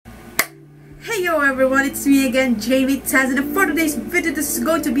Hey yo everyone, it's me again, Jamie TAZAN, and for today's video, this is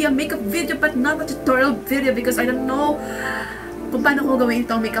going to be a makeup video but not a tutorial video because I don't know kung paano ko gawin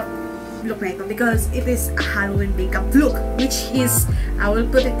itong makeup look na ito because it is a Halloween makeup look, which is, I will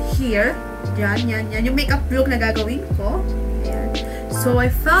put it here. Yan, yung makeup look na gagawin ko. Ayan. So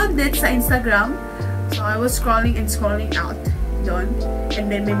I found it sa Instagram, so I was scrolling out doon, and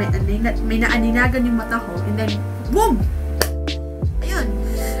then may naaninagan yung mata ko, and then boom! Ayun.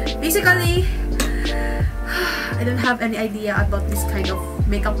 Basically, I don't have any idea about this kind of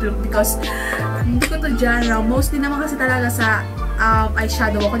makeup look because hindi ko to genre. Mostly naman kasi talaga sa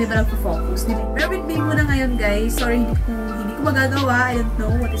eyeshadow ako, di ba nagpo-focus. Bear with me muna ngayon, guys. Sorry, hindi ko magagawa. I don't know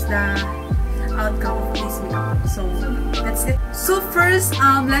what is the outcome of this makeup look. So, that's it. So, first,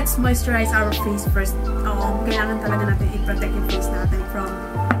 let's moisturize our face first. Kailangan talaga natin i-protect yung face natin from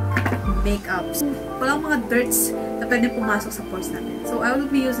makeup. So, walang mga dirts na pwede pumasok sa pores natin. So, I will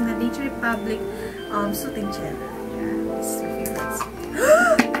be using the Nature Republic soothing gel. Yeah, this is my favorite.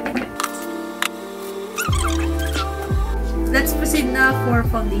 Let's proceed now for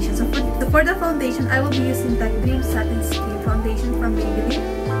foundation. So, for the foundation, I will be using the Cream Satin Skin Foundation from Maybelline,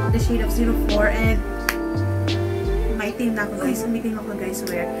 the shade of 04, and maitim na ako, guys. Umitim ako, guys,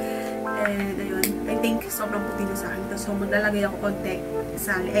 wear. And ayun, I think sobrang puti na sa akin ito. So, maglalagay ako konti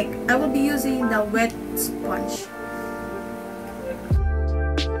sa leeg. I will be using the wet sponge.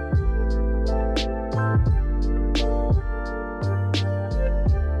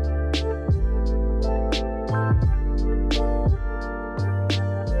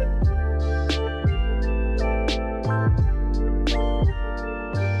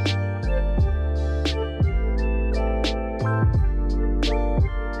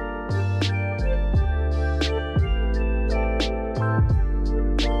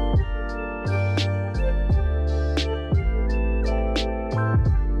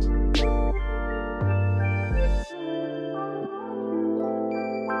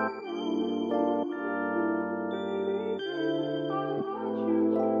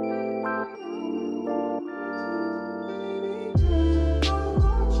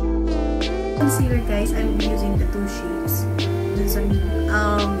 Concealer, guys, I will be using the two shades. Dun sa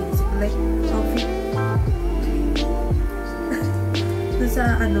like outfit. Dun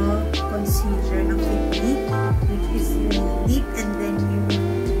sa concealer ng Fit Me, which is yung deep and then yung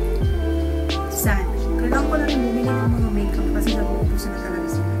sun. Kailangan ko na rin bumili ng mga makeup kasi nag-uubusan na talaga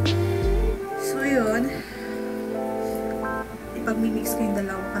sila. So yun, ipag-mimix ko yung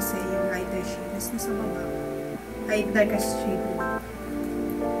dalawa kasi yung lighter shade is nasa baba. Ay, darker shade na.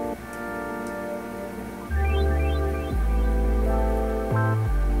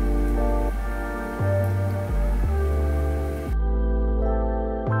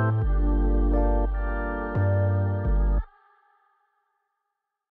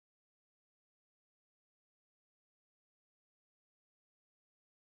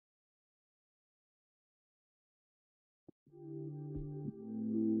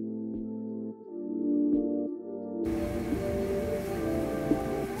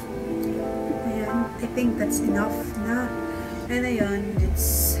 I think that's enough na. And ayun,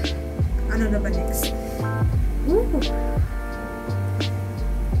 it's ano na ba next? Ooh!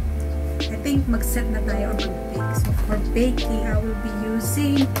 I think mag-set na tayo or mag-bake. So for baking, I will be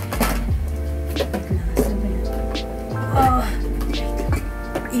using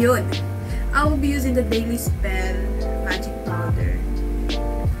yun. I will be using the Daily Spell Magic Powder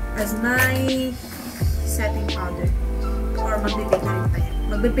as my setting powder. Or magbe-bake na rin tayo.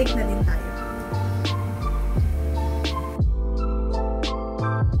 Magbe-bake na din tayo.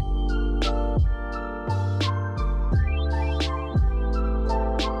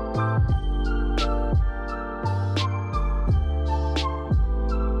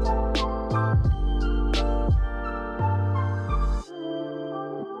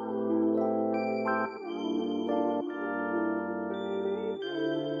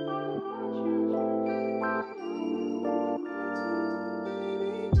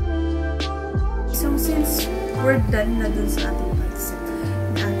 So, since we're done na dun sa ating pag-set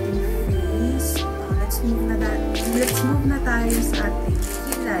na ating face, let's move na tayo sa ating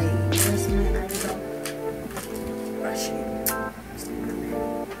kilay. Kasi may eyebrow brushing.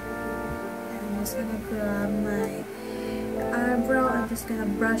 And I'm just gonna grab my eyebrow. I'm just gonna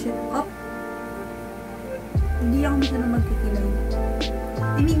brush it up. Hindi ako masyadong magkikilay.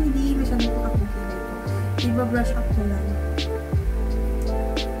 I mean, hindi masyadong pakakilay ko. Iba-brush up ko lang.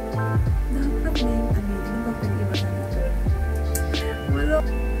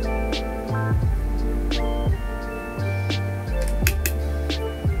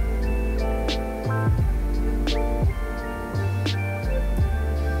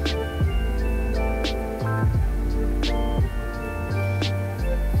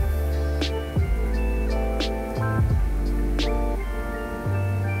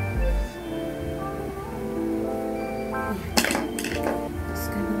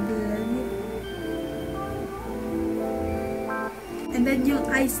 And then yung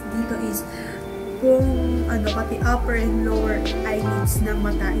eyes dito is kung pati upper and lower eyelids ng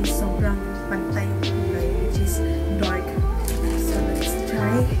mata is sobrang pantay yung kulay, which is dark. So let's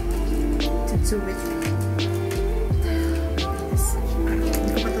try to do it.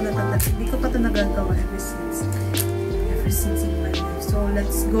 Hindi ko pa ito nagagawa ever since in my life. So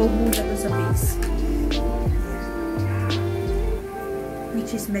let's go muna to sa base.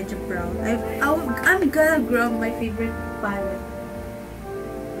 Which is medyo brown. I'm gonna grab my favorite palette.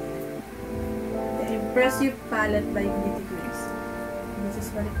 The Impressive palette by Beauty Grace. This is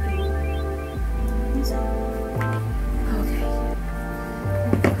what it is. Okay.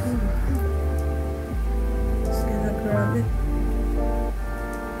 Just gonna grab it.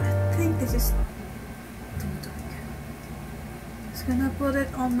 I think this is too dark. Just gonna put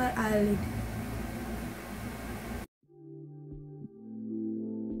it on my eyelid.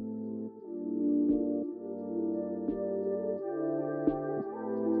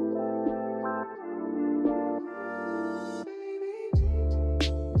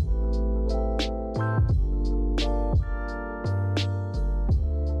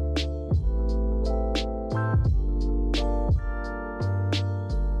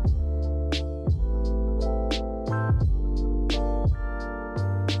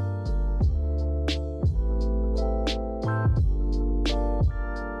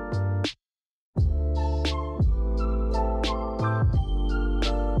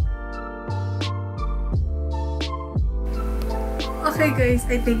 Okay guys,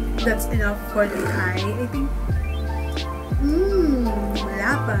 I think that's enough for the eye. I think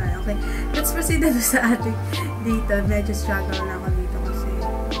wala pa. Okay, let's proceed na sa ating dito. Medyo struggle na ako dito kasi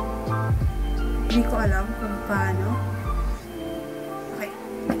hindi ko alam kung paano. Okay,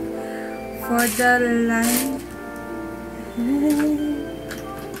 for the line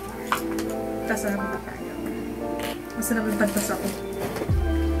kasama na tayo. Masa naman pantas ako.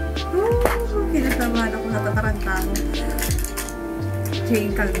 Kinasamahan ako, natataranta ako.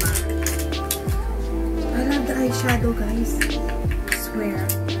 Jane, kalma. I love the eyeshadow, guys. I swear.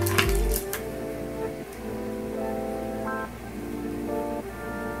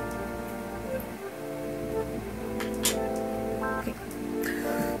 Okay.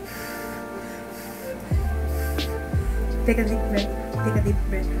 Take a deep breath. Take a deep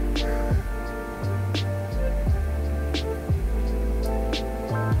breath.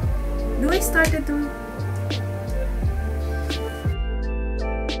 Do I started to...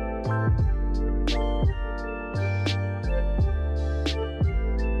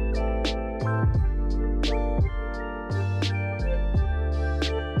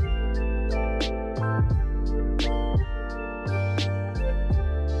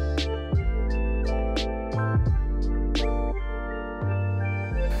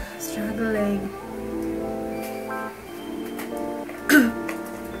 struggling.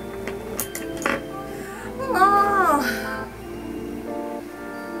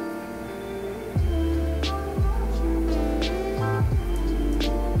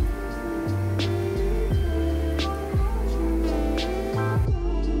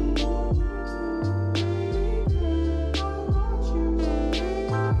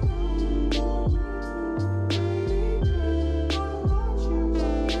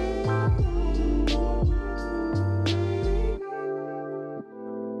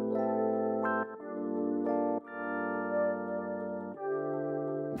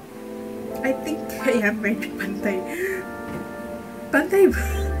 I think I am medyo pantay. Pantay ba?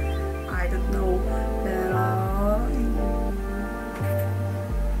 I don't know. Pero...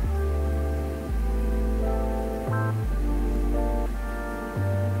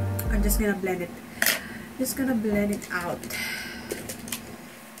 I'm just gonna blend it. Just gonna blend it out.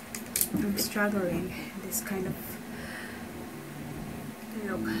 I'm struggling. This kind of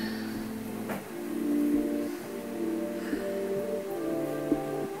look.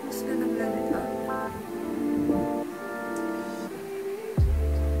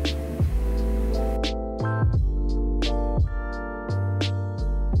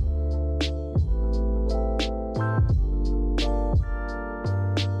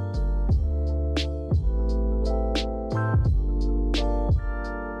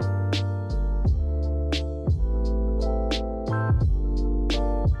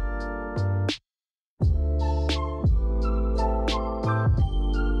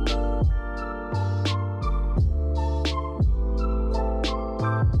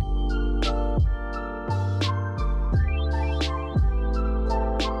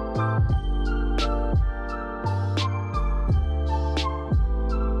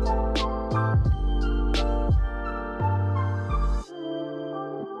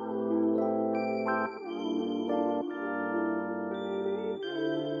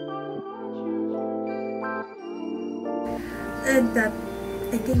 And that,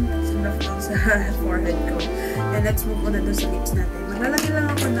 I think, it's enough dun sa forehead ko. And let's move on na dun sa lips natin. Maglalagay lang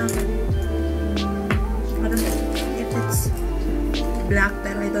ako ng, I don't know if it's black,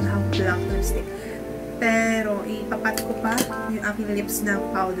 pero I don't have black lipstick. Pero, ipapat ko pa yung aking lips na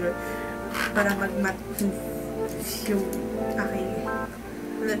powder para mag-matte yung aking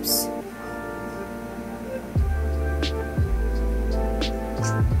lips.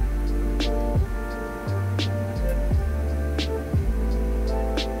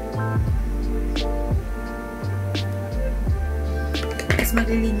 Tapos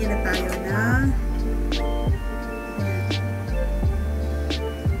maglilinya na tayo na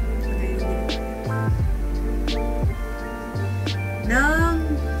ng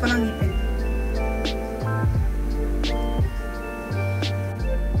pangangipin.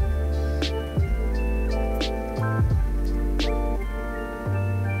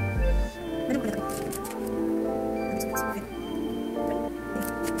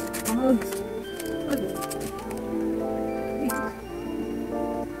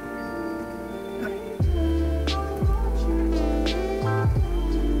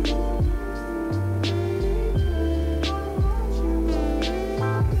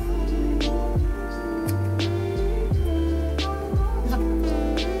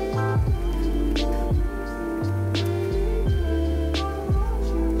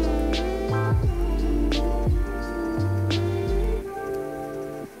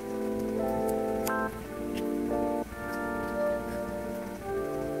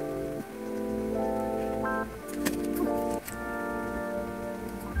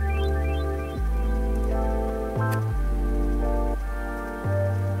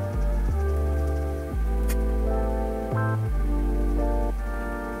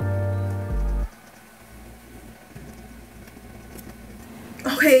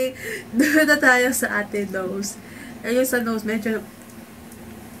 Okay, doon na tayo sa ating nose. Yung sa nose, medyo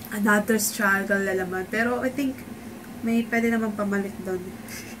another struggle na naman. Pero I think may pwede naman pamalit doon.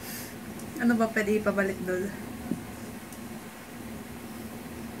 Ano ba pwede ipabalik doon?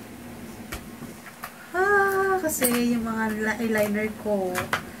 Kasi yung mga eyeliner ko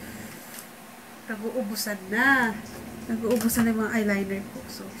nag-uubusan na. Nag-uubusan na yung mga eyeliner ko.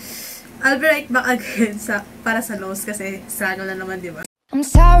 So, I'll be right back again para sa nose kasi struggle na naman, di ba? I'm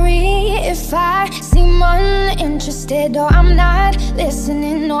sorry if I seem uninterested or I'm not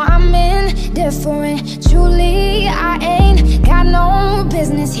listening or I'm indifferent. Truly, I ain't got no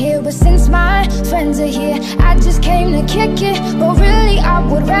business here, but since my friends are here, I just came to kick it. But really, I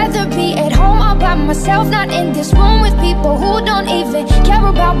would rather be at home all by myself, not in this room with people who don't even care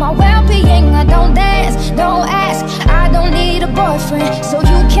about my well-being. I don't dance, don't ask, I don't need a boyfriend, so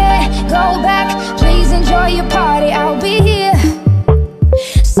you can't go back. Please enjoy your party, I'll be here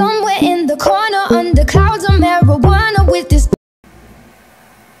somewhere in the corner under clouds of marijuana with this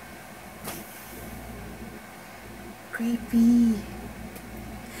creepy.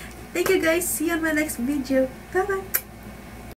 Thank you guys. See you on my next video. Bye bye.